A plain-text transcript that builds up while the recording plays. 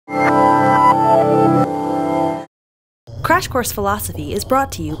Crash Course Philosophy is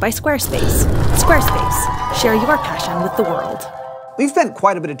brought to you by Squarespace. Squarespace, share your passion with the world. We've spent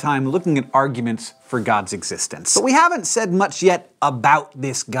quite a bit of time looking at arguments for God's existence, but we haven't said much yet about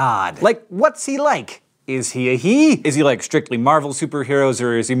this God. Like, what's he like? Is he a he? Is he like strictly Marvel superheroes,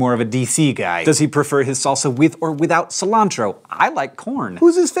 or is he more of a DC guy? Does he prefer his salsa with or without cilantro? I like corn.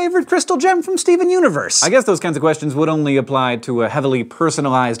 Who's his favorite crystal gem from Steven Universe? I guess those kinds of questions would only apply to a heavily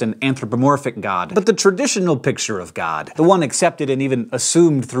personalized and anthropomorphic God. But the traditional picture of God, the one accepted and even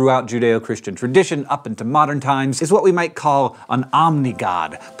assumed throughout Judeo-Christian tradition up into modern times, is what we might call an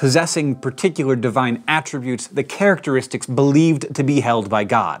omni-God, possessing particular divine attributes, the characteristics believed to be held by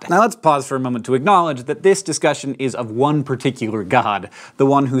God. Now let's pause for a moment to acknowledge that this discussion is of one particular God, the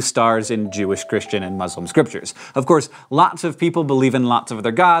one who stars in Jewish, Christian, and Muslim scriptures. Of course, lots of people believe in lots of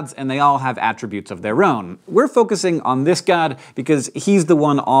other gods, and they all have attributes of their own. We're focusing on this God because he's the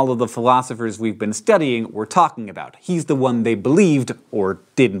one all of the philosophers we've been studying were talking about. He's the one they believed or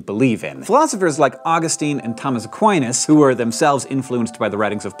didn't believe in. Philosophers like Augustine and Thomas Aquinas, who were themselves influenced by the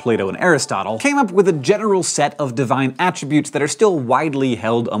writings of Plato and Aristotle, came up with a general set of divine attributes that are still widely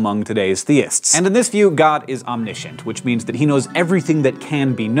held among today's theists. And in this view, God is omniscient, which means that he knows everything that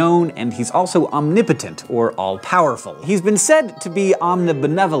can be known, and he's also omnipotent, or all-powerful. He's been said to be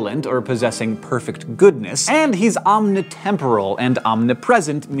omnibenevolent, or possessing perfect goodness, and he's omnitemporal and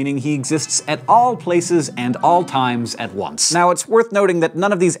omnipresent, meaning he exists at all places and all times at once. Now, it's worth noting that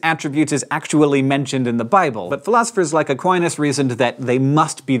none of these attributes is actually mentioned in the Bible, but philosophers like Aquinas reasoned that they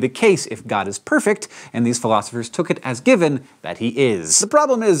must be the case if God is perfect, and these philosophers took it as given that he is. The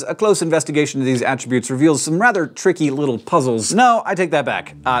problem is, a close investigation of these attributes reveals some rather tricky little puzzles. No, I take that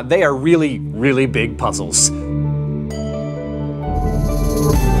back. They are really, really big puzzles.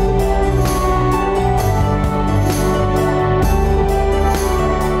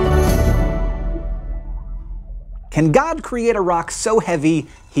 Can God create a rock so heavy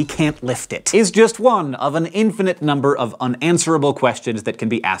he can't lift it? Is just one of an infinite number of unanswerable questions that can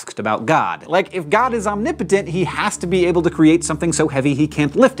be asked about God. Like, if God is omnipotent, he has to be able to create something so heavy he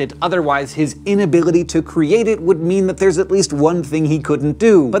can't lift it, otherwise his inability to create it would mean that there's at least one thing he couldn't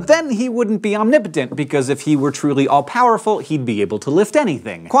do. But then he wouldn't be omnipotent, because if he were truly all-powerful, he'd be able to lift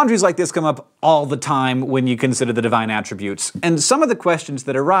anything. Quandaries like this come up all the time when you consider the divine attributes, and some of the questions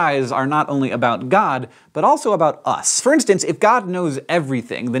that arise are not only about God, but also about us. For instance, if God knows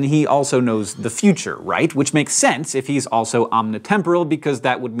everything, then he also knows the future, right? Which makes sense if he's also omnitemporal, because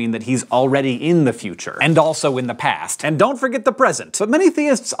that would mean that he's already in the future, and also in the past. And don't forget the present. But many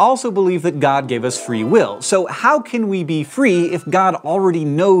theists also believe that God gave us free will. So how can we be free if God already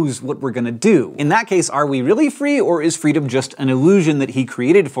knows what we're gonna do? In that case, are we really free, or is freedom just an illusion that he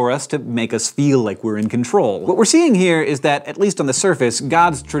created for us to make us feel like we're in control? What we're seeing here is that, at least on the surface,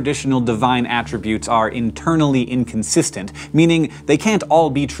 God's traditional divine attributes are internally inconsistent, meaning they can't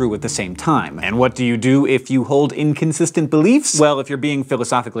all be true at the same time. And what do you do if you hold inconsistent beliefs? Well, if you're being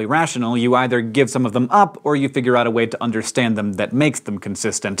philosophically rational, you either give some of them up, or you figure out a way to understand them that makes them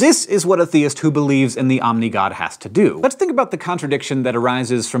consistent. This is what a theist who believes in the omni-God has to do. Let's think about the contradiction that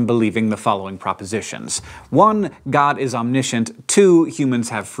arises from believing the following propositions. 1. God is omniscient. 2. Humans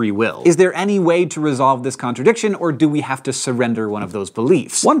have free will. Is there any way to resolve this contradiction, or do we have to surrender one of those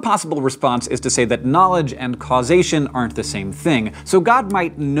beliefs? One possible response is to say that knowledge and causation aren't the same thing. So God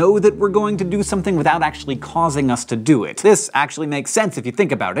might know that we're going to do something without actually causing us to do it. This actually makes sense if you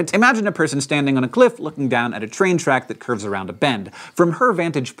think about it. Imagine a person standing on a cliff looking down at a train track that curves around a bend. From her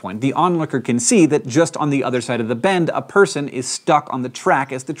vantage point, the onlooker can see that just on the other side of the bend, a person is stuck on the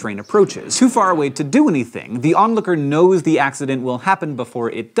track as the train approaches. Too far away to do anything, the onlooker knows the accident will happen before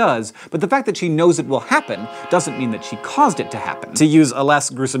it does, but the fact that she knows it will happen doesn't mean that she caused it to happen. To use a less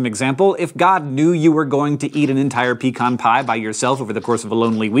gruesome example, if God knew you were going to eat an entire pecan pie by yourself over the course of a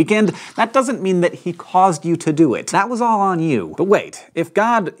lonely weekend, that doesn't mean that he caused you to do it. That was all on you. But wait, if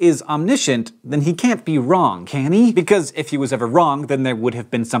God is omniscient, then he can't be wrong, can he? Because if he was ever wrong, then there would have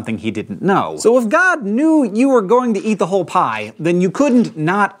been something he didn't know. So if God knew you were going to eat the whole pie, then you couldn't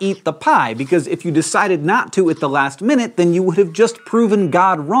not eat the pie, because if you decided not to at the last minute, then you would have just proven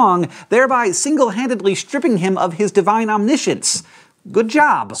God wrong, thereby single-handedly stripping him of his divine omniscience. Good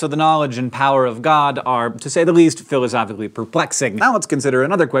job! So the knowledge and power of God are, to say the least, philosophically perplexing. Now let's consider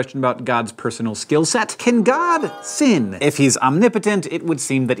another question about God's personal skill set. Can God sin? If he's omnipotent, it would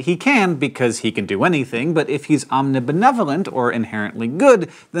seem that he can, because he can do anything, but if he's omnibenevolent, or inherently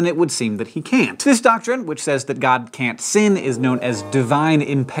good, then it would seem that he can't. This doctrine, which says that God can't sin, is known as divine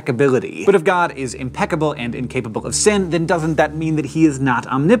impeccability. But if God is impeccable and incapable of sin, then doesn't that mean that he is not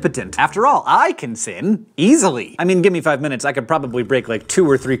omnipotent? After all, I can sin. Easily. I mean, give me 5 minutes, I could probably break like 2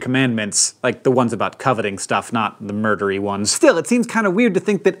 or 3 commandments, like the ones about coveting stuff, not the murdery ones. Still, it seems kind of weird to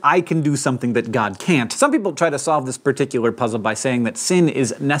think that I can do something that God can't. Some people try to solve this particular puzzle by saying that sin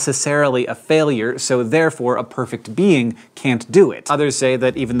is necessarily a failure, so therefore a perfect being can't do it. Others say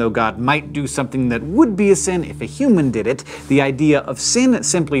that even though God might do something that would be a sin if a human did it, the idea of sin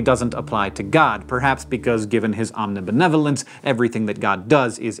simply doesn't apply to God, perhaps because given his omnibenevolence, everything that God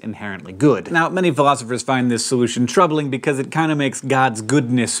does is inherently good. Now, many philosophers find this solution troubling because it kind of makes God's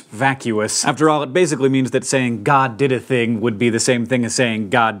goodness vacuous. After all, it basically means that saying God did a thing would be the same thing as saying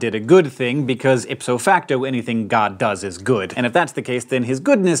God did a good thing, because ipso facto anything God does is good. And if that's the case, then his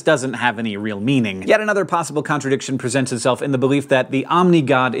goodness doesn't have any real meaning. Yet another possible contradiction presents itself in the belief that the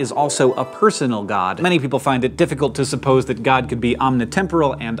omni-God is also a personal God. Many people find it difficult to suppose that God could be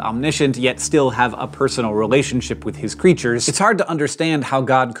omnitemporal and omniscient, yet still have a personal relationship with his creatures. It's hard to understand how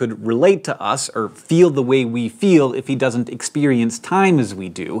God could relate to us or feel the way we feel if he doesn't experience time as we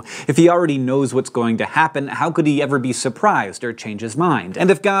do. If he already knows what's going to happen, how could he ever be surprised or change his mind? And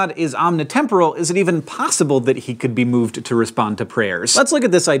if God is omnitemporal, is it even possible that he could be moved to respond to prayers? Let's look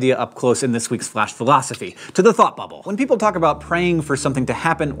at this idea up close in this week's Flash Philosophy, to the thought bubble. When people talk about praying for something to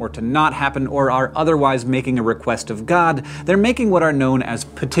happen or to not happen, or are otherwise making a request of God, they're making what are known as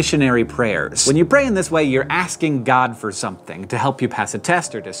petitionary prayers. When you pray in this way, you're asking God for something, to help you pass a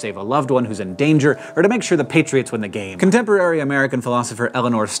test, or to save a loved one who's in danger, or to make sure the Patriots win the game. Contemporary American philosopher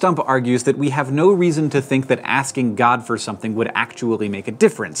Eleanor Stump argues that we have no reason to think that asking God for something would actually make a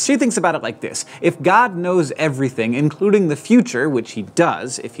difference. She thinks about it like this: if God knows everything, including the future, which he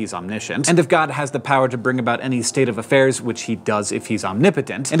does if he's omniscient, and if God has the power to bring about any state of affairs, which he does if he's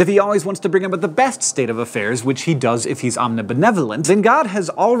omnipotent, and if he always wants to bring about the best state of affairs, which he does if he's omnibenevolent, then God has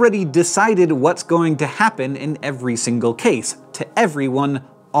already decided what's going to happen in every single case, to everyone,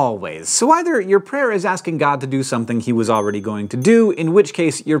 always. So either your prayer is asking God to do something he was already going to do, in which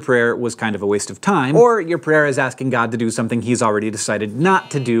case your prayer was kind of a waste of time, or your prayer is asking God to do something he's already decided not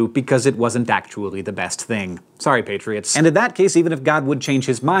to do because it wasn't actually the best thing. Sorry, Patriots. And in that case, even if God would change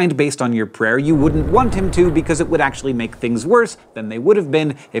his mind based on your prayer, you wouldn't want him to, because it would actually make things worse than they would have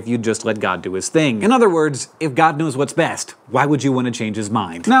been if you'd just let God do his thing. In other words, if God knows what's best, why would you want to change his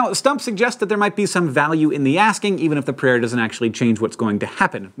mind? Now, Stump suggests that there might be some value in the asking, even if the prayer doesn't actually change what's going to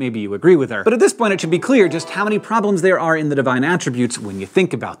happen. Maybe you agree with her. But at this point, it should be clear just how many problems there are in the divine attributes when you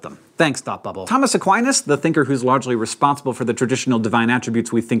think about them. Thanks, Thought Bubble. Thomas Aquinas, the thinker who's largely responsible for the traditional divine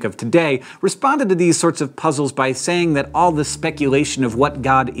attributes we think of today, responded to these sorts of puzzles by saying that all the speculation of what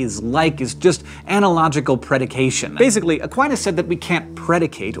God is like is just analogical predication. Basically, Aquinas said that we can't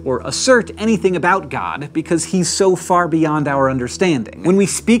predicate or assert anything about God because he's so far beyond our understanding. When we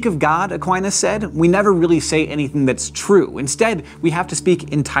speak of God, Aquinas said, we never really say anything that's true. Instead, we have to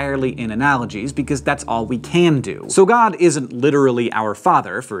speak entirely in analogies because that's all we can do. So God isn't literally our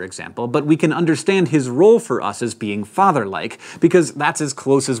Father, for example, but we can understand his role for us as being father-like, because that's as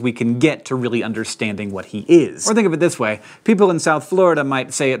close as we can get to really understanding what he is. Or think of it this way: people in South Florida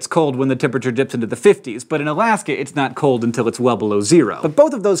might say it's cold when the temperature dips into the 50s, but in Alaska it's not cold until it's well below zero. But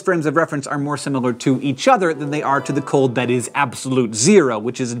both of those frames of reference are more similar to each other than they are to the cold that is absolute zero,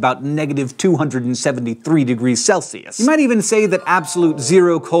 which is about negative 273 degrees Celsius. You might even say that absolute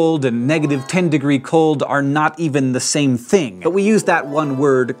zero cold and negative 10-degree cold are not even the same thing, but we use that one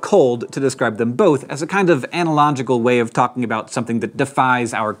word, cold, to describe them both as a kind of analogical way of talking about something that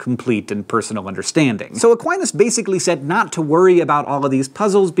defies our complete and personal understanding. So Aquinas basically said not to worry about all of these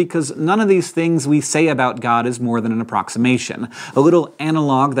puzzles because none of these things we say about God is more than an approximation, a little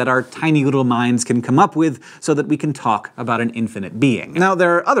analog that our tiny little minds can come up with so that we can talk about an infinite being. Now,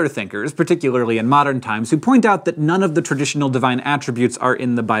 there are other thinkers, particularly in modern times, who point out that none of the traditional divine attributes are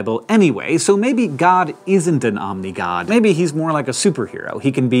in the Bible anyway, so maybe God isn't an omni-God. Maybe he's more like a superhero.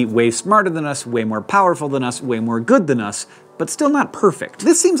 He can be way smarter than us, way more powerful than us, way more good than us, but still not perfect.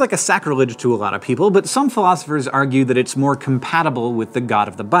 This seems like a sacrilege to a lot of people, but some philosophers argue that it's more compatible with the God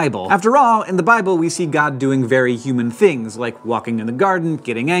of the Bible. After all, in the Bible we see God doing very human things, like walking in the garden,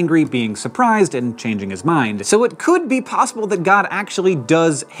 getting angry, being surprised, and changing his mind. So it could be possible that God actually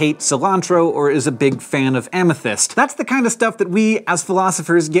does hate cilantro or is a big fan of amethyst. That's the kind of stuff that we, as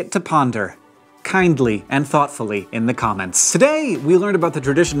philosophers, get to ponder kindly and thoughtfully in the comments. Today, we learned about the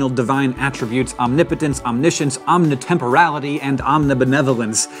traditional divine attributes omnipotence, omniscience, omnitemporality, and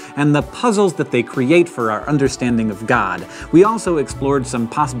omnibenevolence, and the puzzles that they create for our understanding of God. We also explored some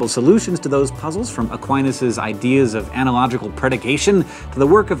possible solutions to those puzzles, from Aquinas' ideas of analogical predication to the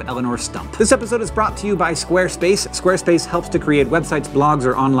work of Eleanor Stump. This episode is brought to you by Squarespace. Squarespace helps to create websites, blogs,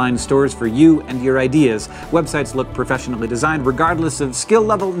 or online stores for you and your ideas. Websites look professionally designed regardless of skill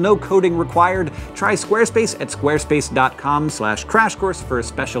level, no coding required, instead, try Squarespace at squarespace.com/crashcourse for a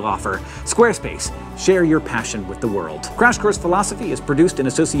special offer. Squarespace, share your passion with the world. Crash Course Philosophy is produced in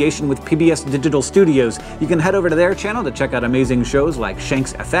association with PBS Digital Studios. You can head over to their channel to check out amazing shows like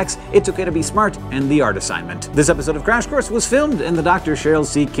Shanks FX, It's Okay to Be Smart, and The Art Assignment. This episode of Crash Course was filmed in the Dr. Cheryl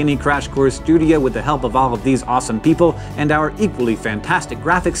C. Kinney Crash Course studio with the help of all of these awesome people, and our equally fantastic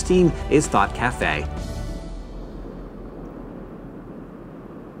graphics team is Thought Cafe.